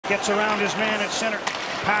Gets around his man at center.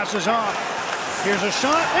 Passes off. Here's a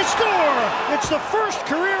shot. They score! It's the first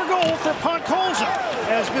career goal for Podkolzin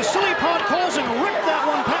as Vasily Podkolzin ripped that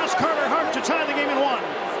one past Carter Hart to tie the game in 1.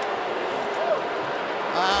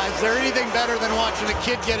 Is there anything better than watching a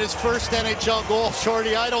kid get his first NHL goal,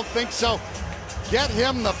 Shorty? I don't think so. Get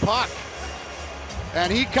him the puck.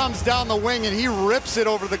 And he comes down the wing and he rips it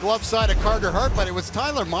over the glove side of Carter Hart, but it was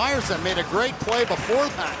Tyler Myers that made a great play before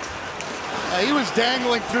that. He was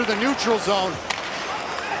dangling through the neutral zone.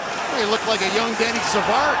 He looked like a young Danny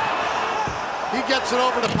Savard. He gets it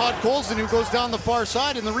over to Podkolzin, who goes down the far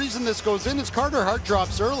side, and the reason this goes in is Carter Hart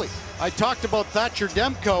drops early. I talked about Thatcher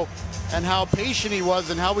Demko and how patient he was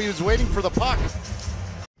and how he was waiting for the puck.